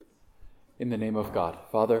In the name of God,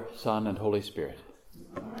 Father, Son, and Holy Spirit.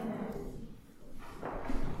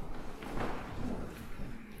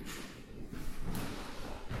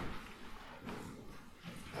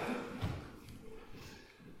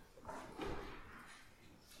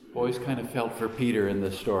 Always kind of felt for Peter in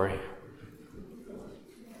this story.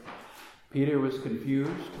 Peter was confused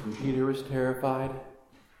and Peter was terrified.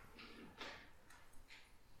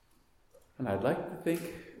 And I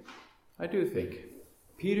do think,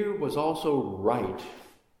 Peter was also right.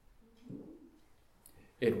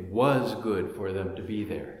 It was good for them to be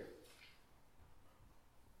there.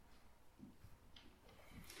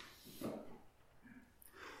 I'm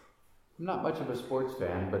not much of a sports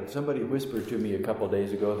fan, but somebody whispered to me a couple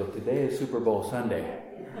days ago that today is Super Bowl Sunday.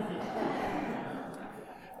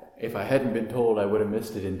 If I hadn't been told, I would have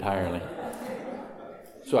missed it entirely.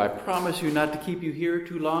 So I promise you not to keep you here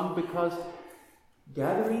too long, because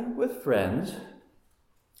gathering with friends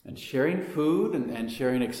and sharing food and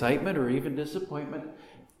sharing excitement or even disappointment,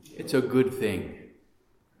 it's a good thing.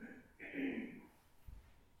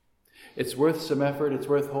 It's worth some effort. It's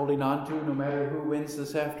worth holding on to, no matter who wins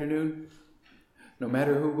this afternoon. No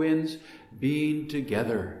matter who wins, being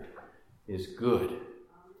together is good.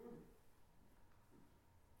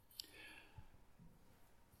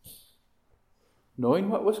 Knowing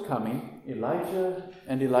what was coming, Elijah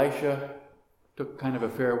and Elisha took kind of a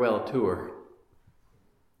farewell tour.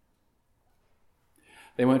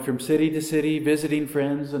 They went from city to city, visiting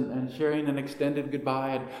friends and sharing an extended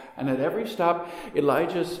goodbye. And at every stop,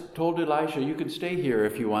 Elijah told Elisha, "You can stay here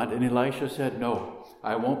if you want." And Elisha said, "No,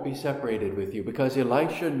 I won't be separated with you," because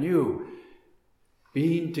Elisha knew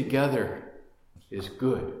being together is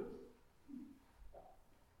good.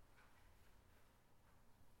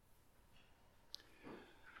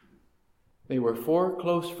 They were 4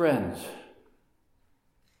 close friends: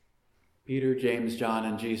 Peter, James, John,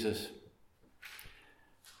 and Jesus.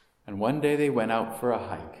 And one day they went out for a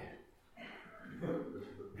hike.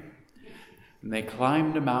 And they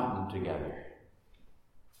climbed a mountain together.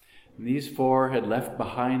 And these 4 had left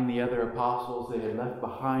behind the other apostles. They had left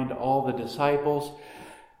behind all the disciples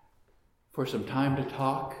for some time to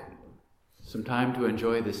talk, some time to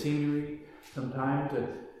enjoy the scenery, some time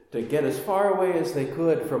to get as far away as they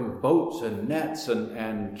could from boats and nets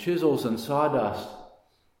and chisels and sawdust.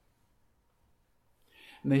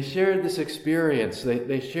 And they shared this experience.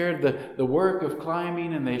 They shared the work of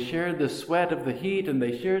climbing, and they shared the sweat of the heat, and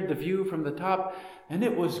they shared the view from the top, and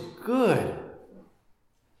it was good.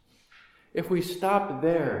 If we stopped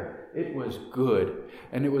there, it was good,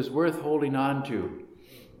 and it was worth holding on to.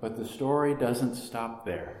 But the story doesn't stop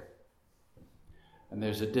there. And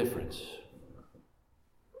there's a difference.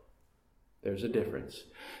 There's a difference.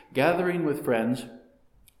 Gathering with friends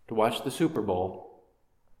to watch the Super Bowl,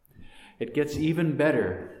 it gets even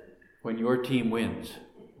better when your team wins.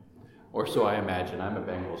 Or so I imagine. I'm a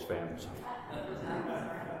Bengals fan. So.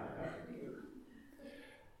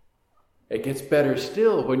 It gets better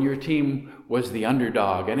still when your team was the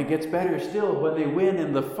underdog. And it gets better still when they win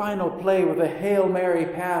in the final play with a Hail Mary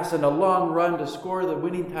pass and a long run to score the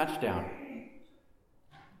winning touchdown.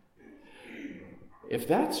 If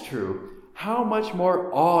that's true, how much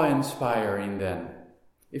more awe-inspiring then,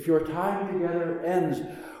 if your time together ends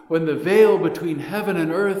when the veil between heaven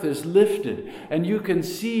and earth is lifted and you can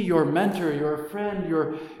see your mentor, your friend,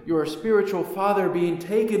 your spiritual father being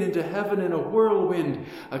taken into heaven in a whirlwind,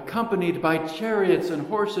 accompanied by chariots and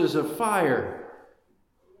horses of fire.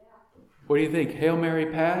 What do you think? Hail Mary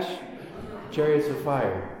pass? Chariots of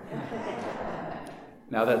fire.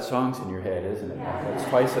 Now that song's in your head, isn't it? That's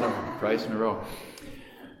twice in a row.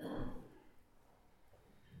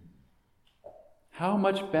 How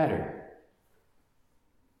much better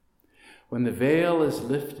when the veil is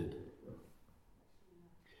lifted,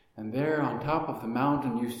 and there on top of the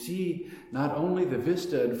mountain you see not only the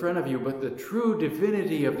vista in front of you, but the true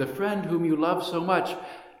divinity of the friend whom you love so much.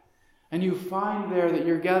 And you find there that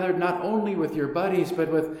you're gathered not only with your buddies, but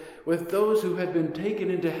with those who had been taken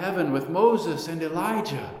into heaven, with Moses and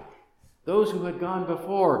Elijah, those who had gone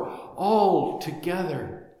before, all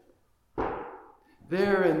together.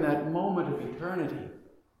 There in that moment of eternity,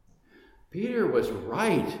 Peter was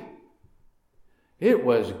right. It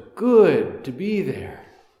was good to be there.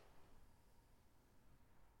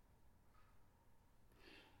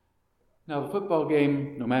 Now, the football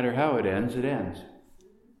game, no matter how it ends,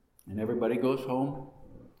 And everybody goes home.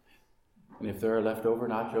 And if there are leftover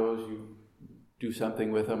nachos, you do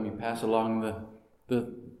something with them. You pass along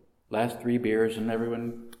the last 3 beers, and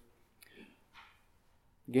everyone...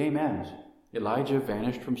 Game ends. Elijah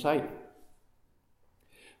vanished from sight.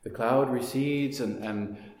 The cloud recedes,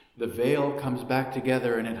 and the veil comes back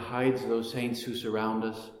together and it hides those saints who surround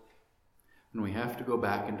us, and we have to go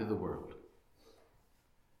back into the world.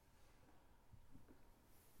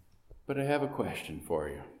 But I have a question for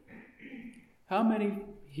you. How many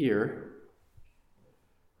here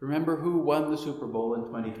remember who won the Super Bowl in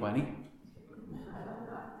 2020?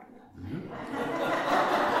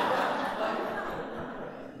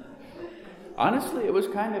 Honestly, it was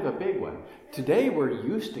kind of a big one. Today, we're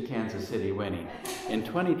used to Kansas City winning. In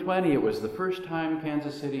 2020, it was the first time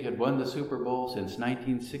Kansas City had won the Super Bowl since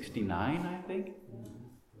 1969, I think.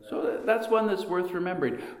 So that's one that's worth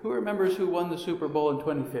remembering. Who remembers who won the Super Bowl in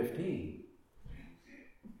 2015?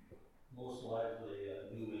 Most likely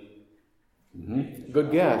New England.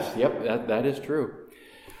 Good guess. Yep, that is true.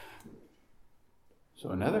 So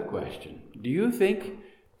another question. Do you think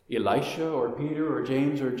Elisha or Peter or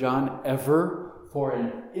James or John ever, for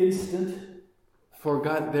an instant,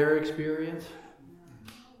 forgot their experience?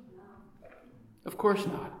 Of course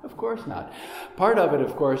not. Of course not. Part of it,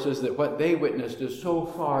 of course, is that what they witnessed is so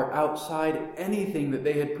far outside anything that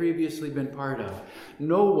they had previously been part of.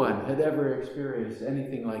 No one had ever experienced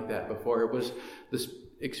anything like that before. This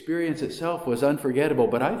experience itself was unforgettable,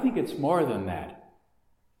 but I think it's more than that.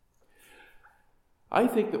 I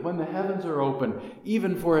think that when the heavens are open,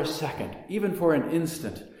 even for a second, even for an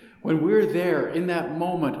instant, when we're there in that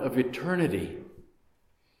moment of eternity,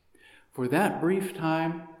 for that brief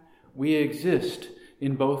time, we exist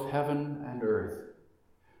in both heaven and earth.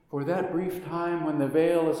 For that brief time when the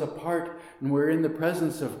veil is apart and we're in the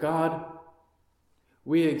presence of God,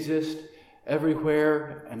 we exist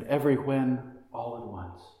everywhere and everywhen all at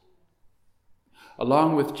once.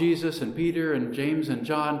 Along with Jesus and Peter and James and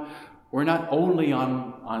John, we're not only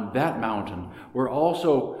on that mountain, we're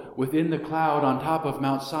also within the cloud on top of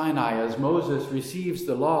Mount Sinai as Moses receives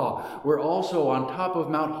the law. We're also on top of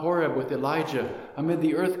Mount Horeb with Elijah amid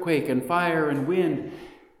the earthquake and fire and wind,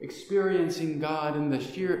 experiencing God in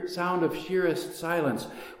the sound of sheerest silence.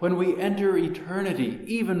 When we enter eternity,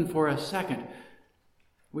 even for a second,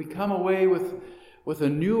 we come away with a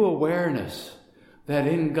new awareness that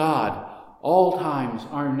in God, all times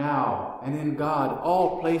are now, and in God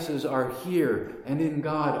all places are here, and in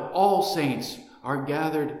God all saints are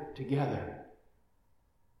gathered together.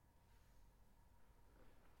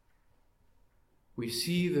 We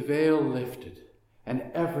see the veil lifted, and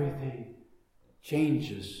everything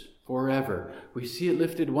changes forever. We see it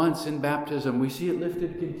lifted once in baptism. We see it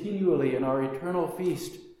lifted continually in our eternal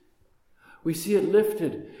feast. We see it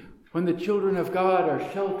lifted when the children of God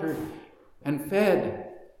are sheltered and fed,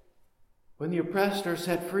 when the oppressed are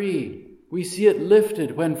set free. We see it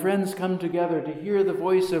lifted when friends come together to hear the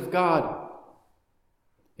voice of God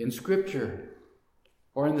in Scripture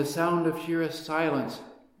or in the sound of sheerest silence.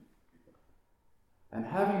 And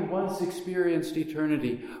having once experienced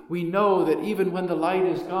eternity, we know that even when the light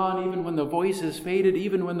is gone, even when the voice is faded,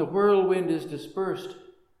 even when the whirlwind is dispersed,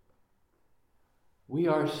 we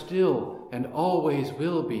are still and always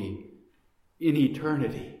will be in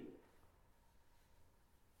eternity.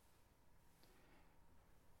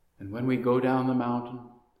 And when we go down the mountain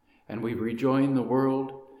and we rejoin the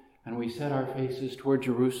world and we set our faces toward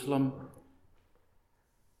Jerusalem,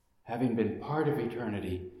 having been part of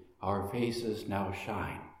eternity, our faces now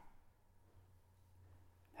shine.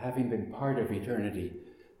 Having been part of eternity,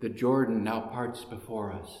 the Jordan now parts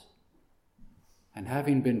before us. And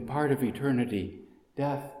having been part of eternity,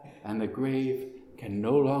 death and the grave can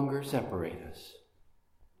no longer separate us.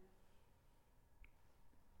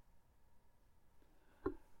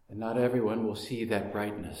 And not everyone will see that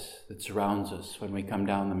brightness that surrounds us when we come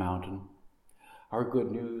down the mountain. Our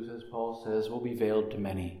good news, as Paul says, will be veiled to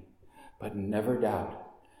many. But never doubt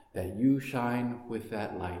that you shine with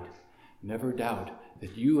that light. Never doubt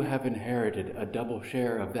that you have inherited a double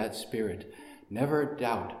share of that Spirit. Never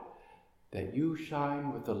doubt that you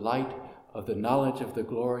shine with the light of the knowledge of the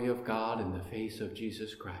glory of God in the face of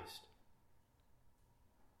Jesus Christ.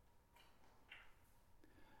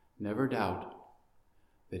 Never doubt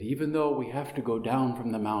that even though we have to go down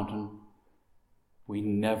from the mountain, we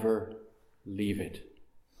never leave it.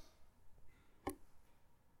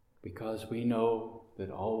 Because we know that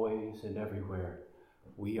always and everywhere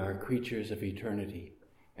we are creatures of eternity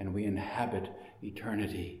and we inhabit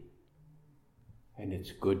eternity. And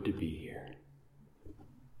it's good to be here.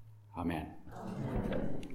 Amen.